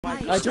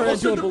I turned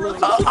into a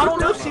balloon. I don't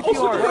know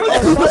CPR.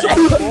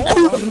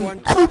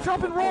 Stop,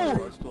 drop, and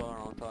roll.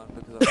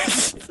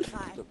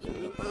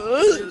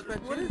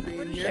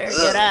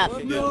 Get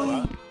up.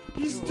 No,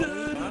 he's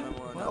dead.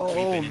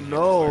 Oh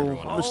no!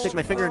 I'm gonna stick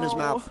my finger in his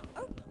mouth.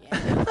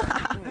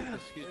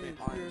 Excuse me,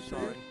 I'm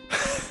sorry.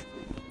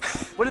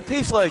 What did it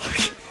taste like?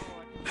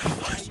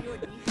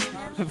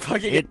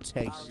 Fucking It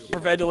tastes.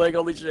 hyperventilating,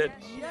 holy shit.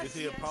 Is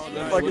he What apologizing?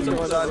 the fuck is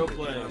going on?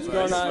 What's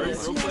going on?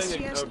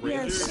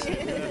 Rangers?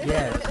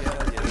 Yes.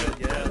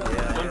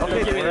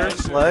 Okay, give me that.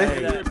 Slay.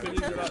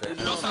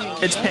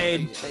 It's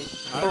paid.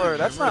 Killer,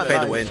 that's not Pay to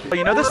nice. win. Oh,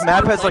 you know this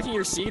map has like. Taking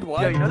your seed, Yeah,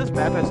 what? you know this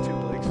map has 2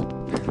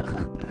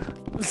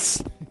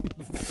 legs.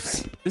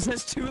 This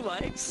has 2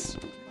 legs?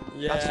 I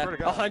Yeah, swear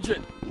to God.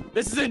 100.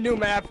 This is a new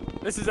map.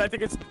 This is, I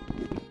think it's...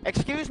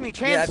 Excuse me,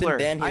 Yeah, I've been Chancellor.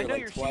 banned here I know like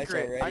your twice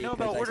secret. already. I know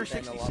about 'cause Order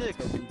spent a lot of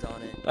 66. tokens on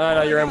it. Oh,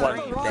 no, you're in God,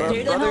 one. raw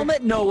Data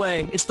helmet? No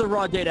way. It's the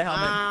raw data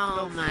helmet.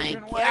 Oh my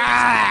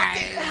god.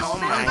 Oh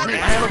my I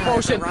have a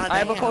potion. I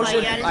have a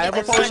potion. I have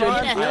a potion. I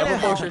have a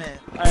potion.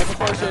 I have a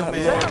potion.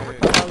 Is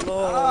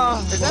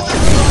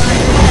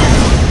that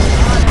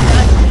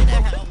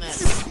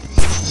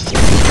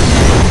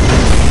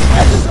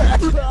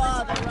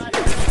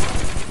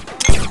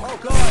Oh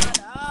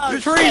god.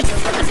 Retreat!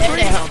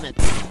 Data helmet.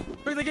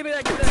 Quickly, give me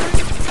that. Give me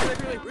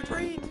that.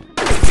 Retreat.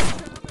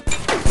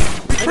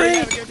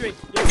 Retreat!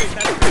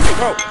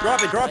 Bro,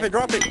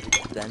 drop it.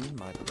 Then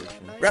my portion.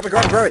 Grab it.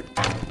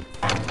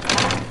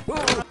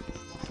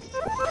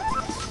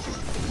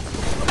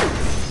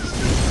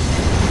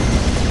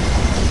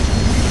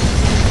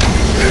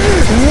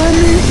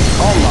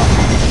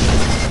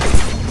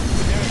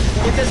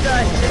 Get this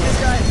guy. Get this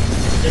guy.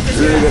 Get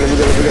this guy.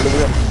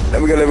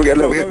 Let me go.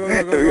 Kill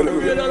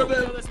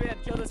this man.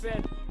 Kill this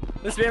man.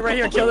 This man right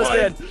here. Kill this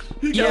man.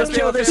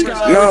 Kill this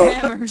guy. No.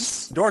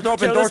 Hammers. Doors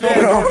open. Kill this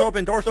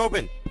man. Doors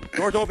open.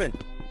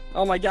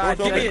 Oh my god.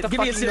 Doors Give me open. it. Give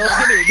me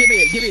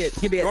it.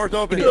 Give me it. Doors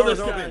open. Kill Doors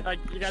this guy. open.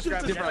 You got to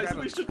grab him. Grab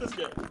him. Shoot this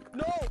guy.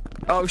 No.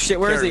 Oh shit.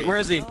 Where is he? Where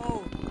is he?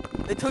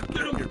 They took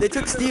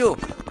steel.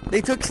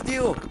 They took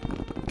steel.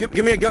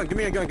 Give me a gun. Give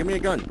me a gun. We need a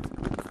gun.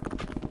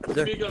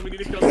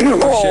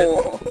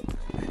 Oh,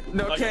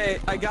 Okay.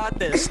 I got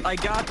this. I'm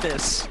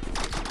sorry.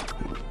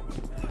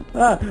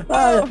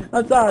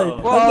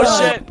 Oh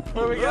shit.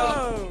 Where we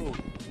go?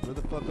 Where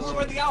the fuck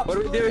What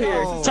do we do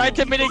here? Oh. Type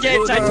the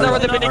minigame. Type the number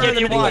of the minigame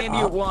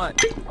you want.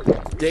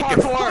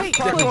 Parkour.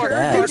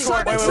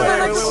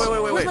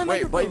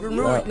 Wait. But you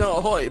removed.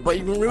 No, hold. But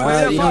you removed. You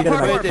know, you gotta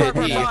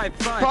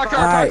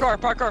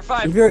Parkour.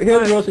 5. Here's the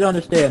rules you don't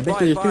understand.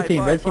 Basically, there's 2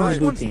 teams. Red team and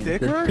blue One's team. The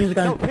Dicker? teams are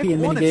gonna No, pick compete in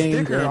one mini that's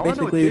games, Dicker. I and wanna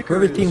know what basically, Dicker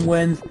whoever's team is.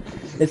 wins,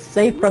 it's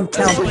safe from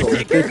council. like It's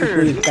Dicker.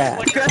 basically is bad.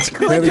 That's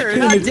Whoever's Clicker.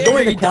 team How is dare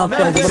going to you, council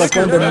dumbass. is what a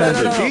friend of No,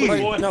 members. that's a G.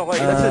 No, wait.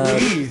 That's a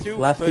G.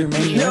 Last 2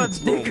 remaining. No, it's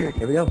Dicker.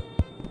 Here we go.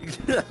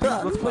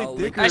 Let's play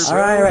Dicker.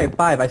 Alright,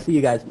 5. I see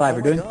you guys. 5.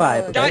 We're doing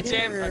 5. Okay?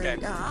 Goddamn. Okay.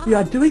 You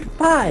are doing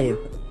 5.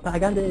 I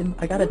gotta do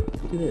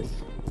this.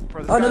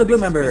 Bro, this Oh, guy another blue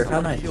thinks member. he's How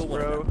gonna nice. kill,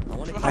 bro.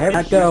 I have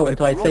not go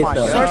until I say Oh my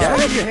so. God. Start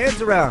swinging your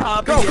hands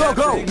around. Go.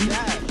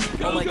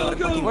 Oh my god.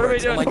 What are we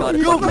doing? Oh my god.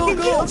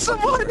 Go.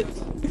 Someone.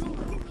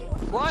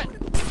 What?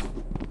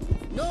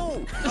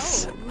 No.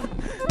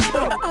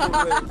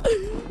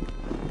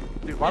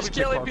 Dude, why He's we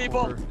killing pick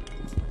people.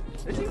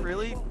 parkour? Is he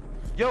really?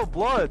 Yo,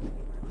 blood.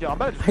 Yo, I'm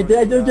about to.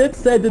 I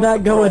just said do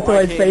not go until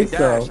I say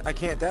so. I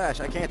can't dash.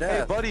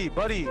 Hey, buddy.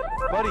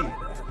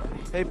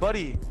 Hey,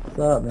 buddy. What's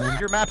up, man?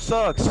 Your map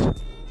sucks.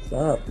 What's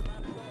up?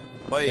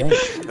 Wait.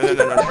 Thanks.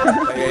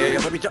 No. Hey,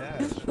 let me jump.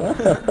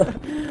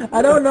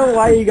 I don't know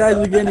why you guys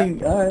are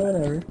getting. Alright,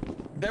 whatever.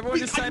 Everyone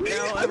just type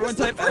L. Everyone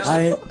type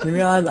L. To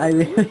be honest, I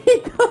really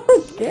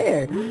don't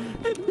care. You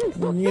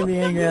can be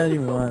angry as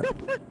you want.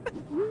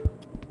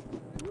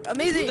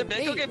 Amazing. Did the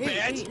Mako get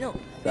banned? No.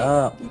 What's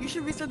up? You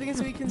should restart the game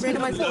so we can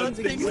randomize the ones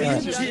again.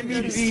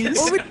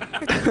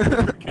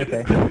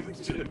 Okay.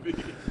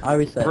 I'll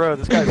reset. Bro,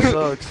 this guy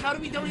sucks. How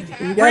do we donate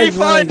to You guys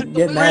want to Refund!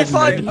 get mad at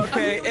Refund! me.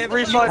 Okay, I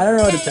refund. don't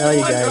know what to tell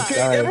you guys. Okay,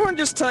 Sorry. everyone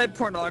just type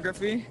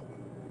pornography.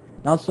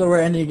 Also, we're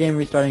ending the game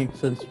restarting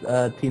since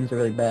teams are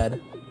really bad.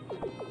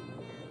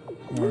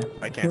 Yeah.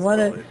 I If can't. you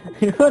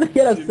wanna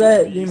get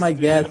upset, be my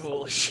guest.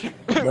 Bullshit.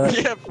 But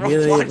Yeah, bro,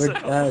 really, flex we're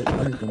it up.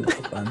 I'm just gonna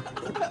have fun.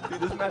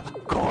 Dude, this map's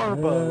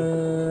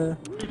garbo.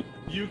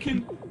 You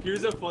can.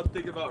 Here's a fun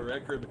thing about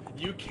Rec Room.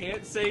 You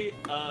can't say you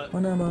can't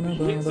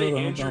Wanna say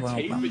Andrew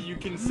Tate, but you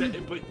can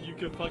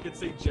fucking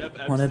say Jeff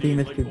Epstein. Wanna be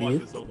like, Mr. watch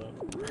Beast? this, hold up.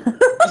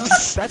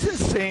 That's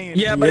insane.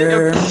 Yeah, but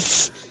You're-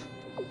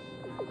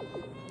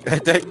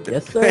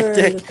 Yes, sir.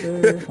 Yes,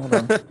 sir. Hold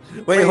on.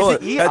 Wait, hold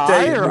is it on.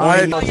 EI or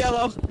I? Oh,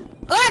 yellow. Give it a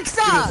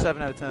Alexa!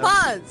 7 out of 10.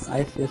 Pause!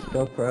 ISIS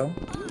GoPro.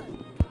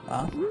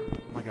 Oh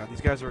my god, these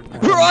guys are.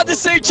 We're on the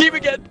same team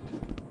again.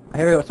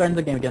 Here we go. Starting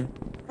the game again.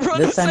 We're on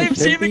the This time same it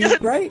should team be again.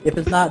 right. If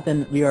it's not,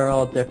 then we are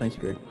all definitely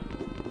screwed.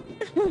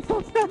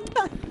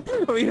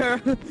 We are.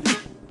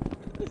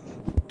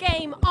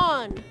 Game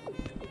on!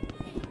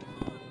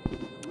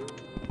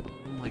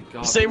 Oh my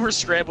god. Say we're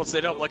scrambled so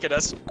they don't look at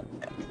us.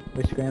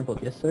 We're scrambled.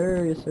 Yes,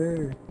 sir. Yes,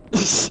 sir.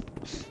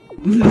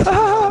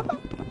 Oh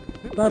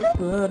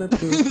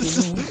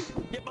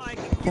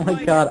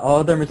my god,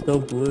 all of them are still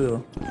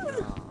blue.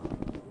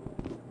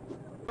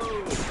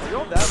 Are you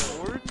all that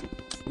bored?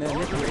 Man,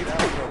 this wave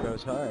control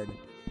goes hard.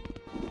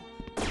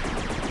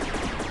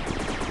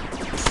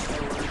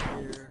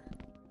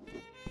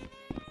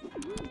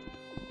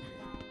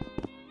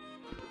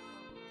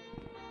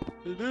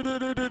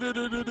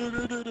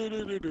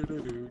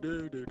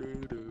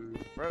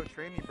 Bro,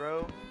 train me,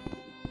 bro.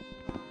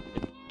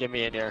 Get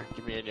me in here.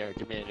 Get me in here.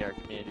 Get me in here.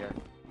 Get me in here.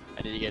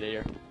 I need to get in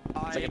here.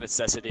 It's like a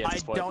necessity at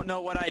this point. I don't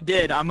know what I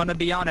did. I'm gonna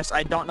be honest.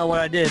 I don't know what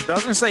I did. But I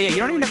was gonna say, you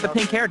don't even have the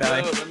pink hair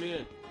dye. Let me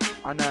in.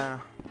 I know.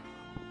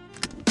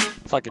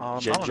 Fucking I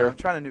don't ginger. know. I'm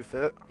trying a new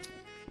fit.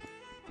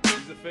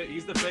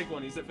 He's the fake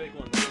one. He's the fake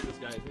one. Look at this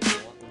guy.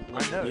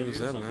 I know. Who's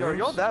that, Yo, man? are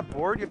y'all that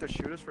bored? You have to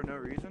shoot us for no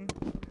reason?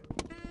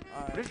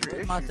 What is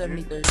your My issue,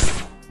 73. dude?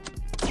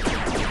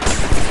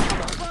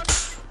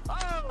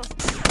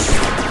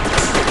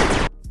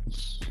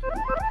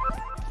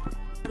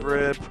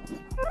 Rip.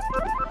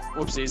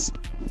 Whoopsies.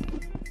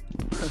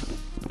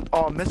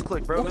 Oh,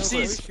 misclick, bro. Oopsies. Why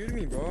are you shooting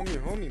me, bro? I'm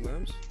your homie,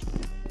 Lxmps.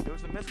 It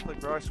was a misclick,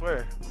 bro. I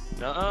swear.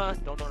 Nuh-uh.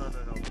 No.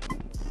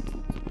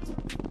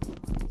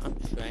 I'm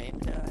trying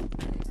to.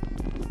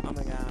 Oh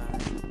my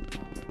god.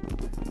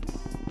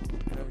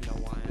 I don't know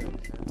why I'm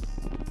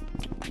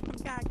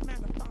God, come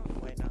on the phone.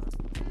 Wait, no.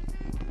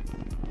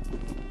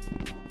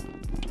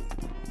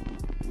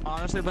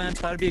 Honestly, Lance,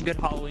 that'd be a good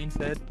Halloween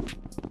fit.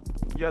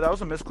 Yeah, that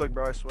was a misclick,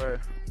 bro. I swear.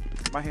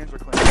 My hands were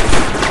clean.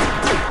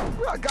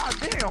 God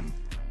damn.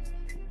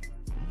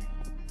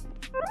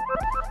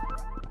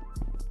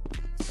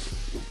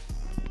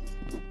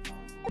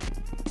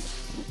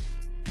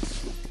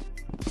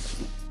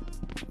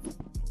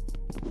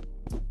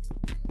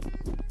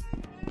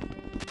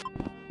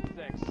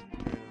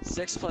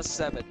 Six plus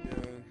 7.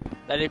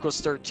 That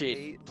equals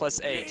 13. Plus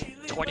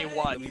 8.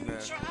 21.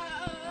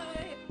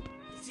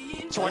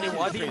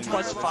 21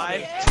 plus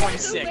 5.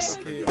 26.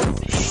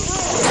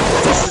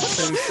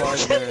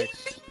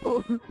 Okay.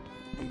 I'm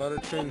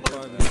about to train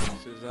 5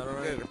 next. Is that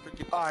alright?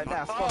 Alright,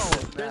 now fuck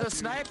this, There's a Matthew.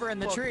 sniper in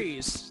the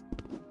trees.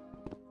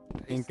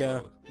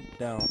 Inca,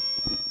 down.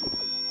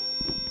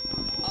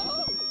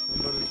 I'm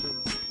about to train.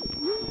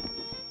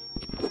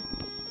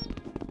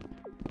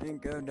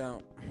 Go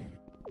down.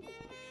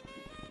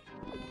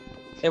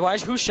 Hey,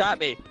 who shot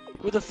me?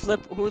 Who the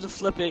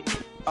flipping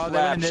Oh, they're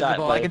flap shot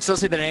invisible. I me? can still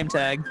see the name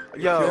tag.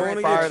 Yo,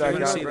 fire that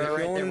trained, guy, if bro.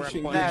 you wanna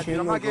train, Matt, you dude,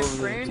 I'm can not go getting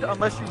over trained there.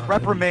 unless you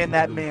reprimand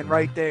that man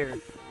right there.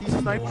 He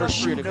sniped For us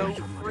for shooting no me.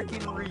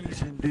 freaking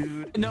reason,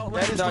 dude. No,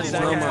 That is Lance,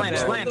 not Lance,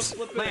 my Lance,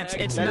 fault. Lance,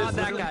 it's That not is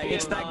that guy. literally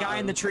It's that guy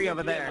in the tree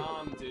over there.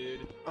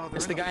 Dude. Oh, they're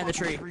It's in the guy in the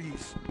fucking tree.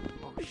 trees.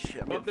 Oh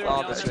shit. Up there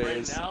Oh, down the there right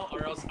trees. now,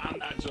 or else I'm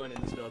not joining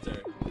this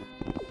military.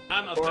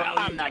 I'm a Or value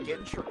I'm not member.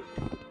 getting trained.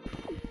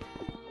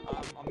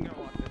 I'm gonna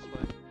walk this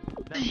way.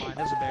 Never mind,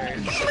 there's a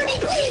barrier.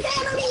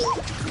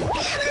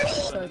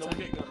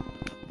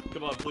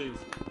 Come on, please.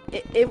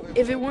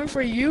 If it weren't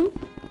for you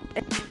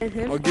and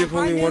him, I'll give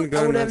only one I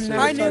gun. would have That's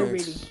never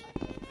it. started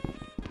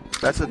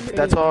Thanks. reading.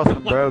 That's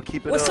awesome, bro.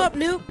 Keep it What's up. up,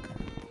 Nuke?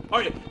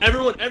 Alright,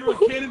 everyone,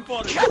 cannon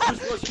fodder.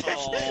 Just rush.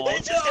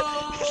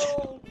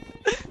 Oh,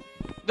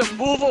 The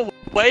move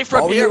away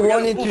from Oh, here. you We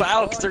gotta wanted move to-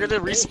 out because they're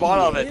gonna respawn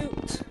of it.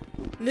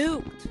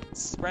 Nuked.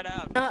 Spread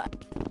out.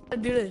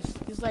 Do this.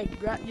 Just like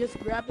grab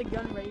the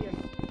gun right here.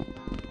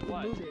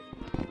 What? Move it.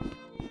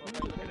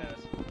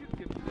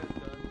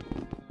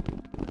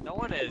 No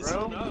one is.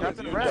 Bro,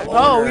 Captain Red.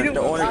 Oh, we don't.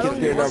 The owner I keeps don't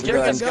getting where's up Give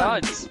the us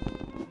guns. gun?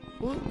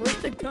 guns. Where's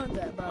the guns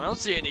at, I bro? don't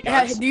see any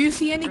Yeah, guns. do you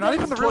see any You're not guns?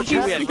 even the real Told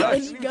you we had Do you Captain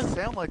guns. Red. see You any don't guns?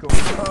 sound like a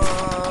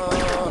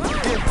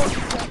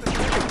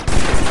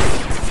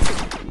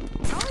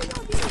How are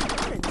y'all getting guns?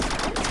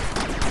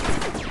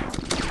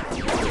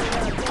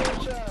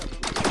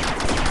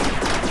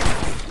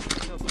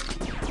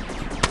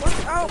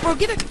 Watch out, bro!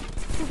 Get it!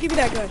 Give me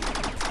that gun.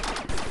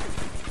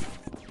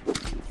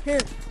 Here.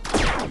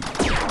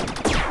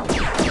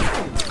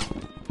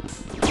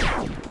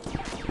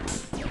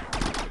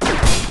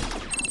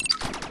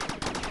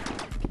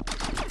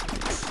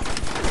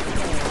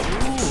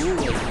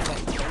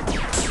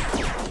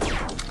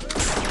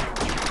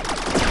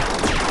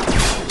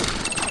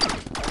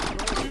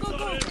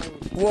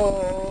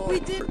 Whoa! We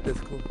did. This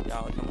cool.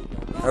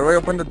 Hurry,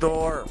 open the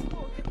door.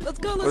 Let's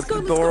go. What's Let's go.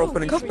 the Let's door go.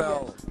 opening Come-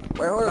 spell?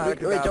 Wait, hold on.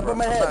 Abracadabra. Wait, jump on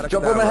my head. Abracadabra.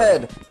 Jump on my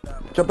head.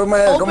 Jump on my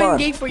head. Come Open on.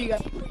 gate for you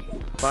guys.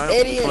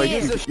 Idiot. Like,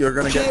 Use you're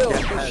gonna get shield.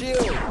 hit. The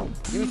shield.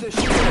 Use a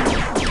shield.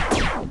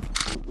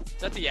 Is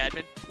that the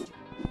admin?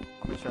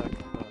 Let me check.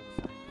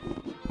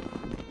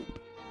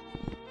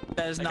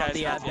 That is That not guy's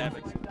the not the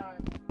admin. admin.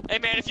 Hey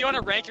man, if you want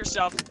to rank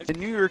yourself, In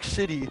New York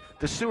City,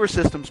 the sewer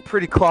system's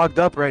pretty clogged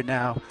up right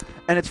now,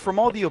 and it's from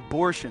all the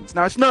abortions.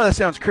 Now, it's none of that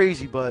sounds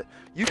crazy, but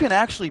you can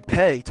actually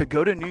pay to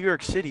go to New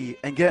York City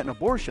and get an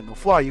abortion. They'll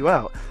fly you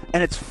out,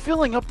 and it's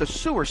filling up the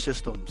sewer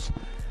systems.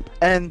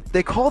 And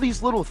they call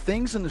these little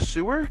things in the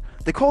sewer,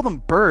 they call them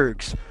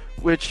bergs,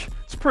 which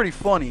is pretty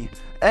funny.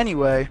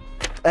 Anyway,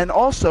 and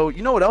also,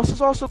 you know what else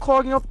is also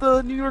clogging up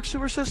the New York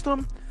sewer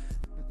system?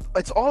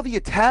 It's all the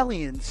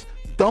Italians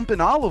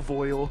dumping olive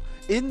oil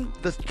in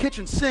the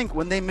kitchen sink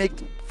when they make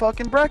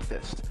fucking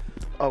breakfast.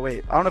 Oh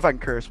wait, I don't know if I can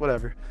curse,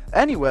 whatever.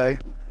 Anyway,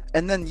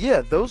 and then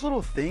yeah, those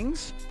little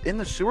things in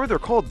the sewer, they're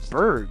called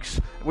bergs,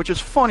 which is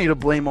funny to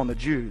blame on the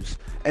Jews.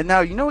 And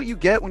now you know what you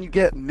get when you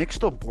get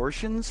mixed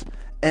abortions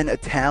and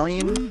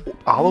Italian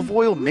olive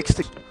oil mixed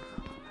together?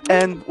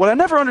 And what I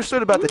never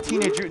understood about the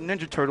Teenage Mutant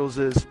Ninja Turtles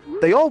is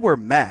they all wear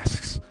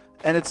masks.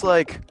 And it's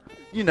like,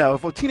 you know,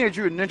 if a Teenage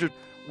Mutant Ninja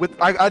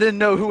I didn't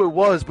know who it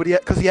was, but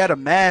because he had a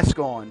mask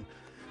on.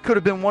 Could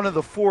have been one of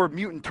the 4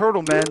 mutant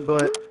turtle men,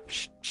 but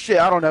shit,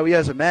 I don't know, he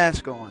has a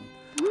mask on.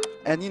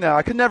 And you know,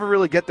 I could never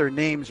really get their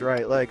names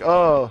right. Like,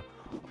 I'm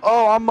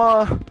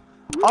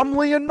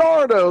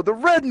Leonardo, the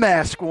red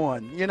mask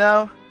one, you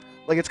know?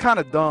 Like, it's kind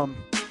of dumb.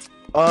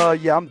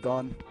 Yeah, I'm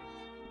done.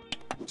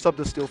 Sub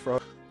to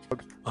Steelfrog.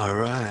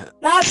 Alright.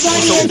 Not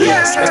funny.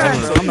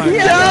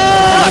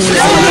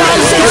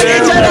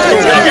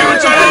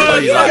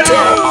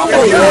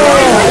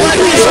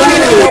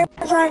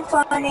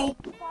 Funny.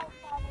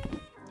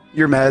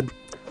 You're mad.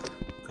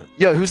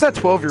 Yo, who's that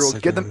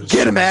 12-year-old? Get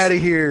him out of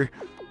here.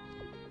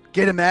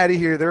 Get him out of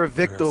here. They're a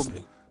victim.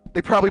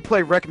 They probably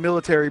play Rec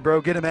Military,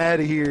 bro. Get him out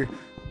of here.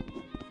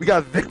 We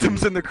got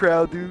victims in the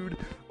crowd, dude.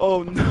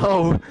 Oh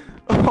no.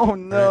 Oh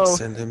no. Right,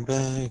 send him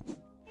back.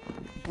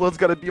 Blood's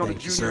gotta be on the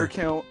Thank you, junior sir.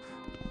 account.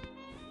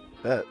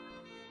 Bet.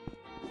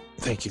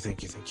 Thank you.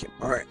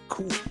 Alright,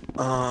 cool.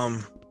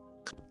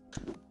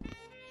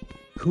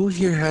 Who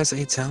here has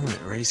a talent?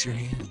 Raise your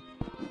hand.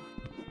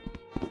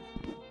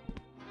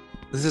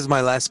 This is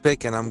my last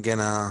pick, and I'm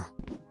gonna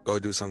go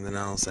do something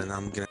else, and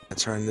I'm gonna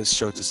turn this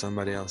show to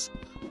somebody else.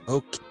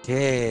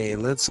 Okay,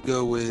 let's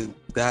go with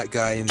that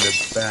guy in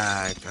the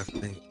back, I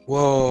think.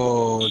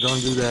 Whoa, don't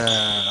do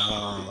that.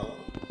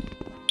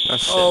 Oh,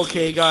 shit.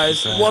 Okay,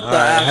 guys, what the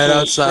Alright, head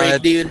actual outside.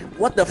 freak, dude?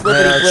 What the Head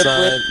flippity flip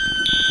outside. flip?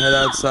 Head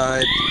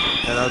outside.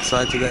 Head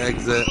outside to the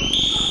exit.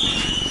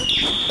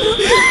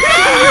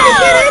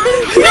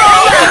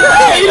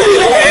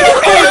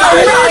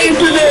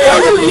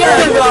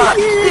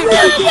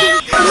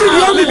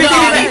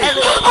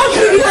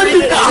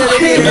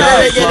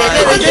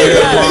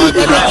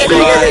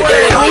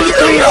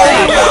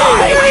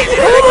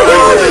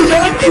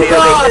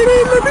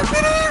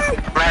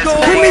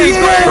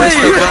 Push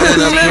the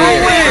button up here. Push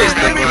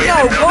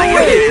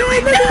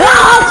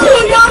the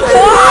button.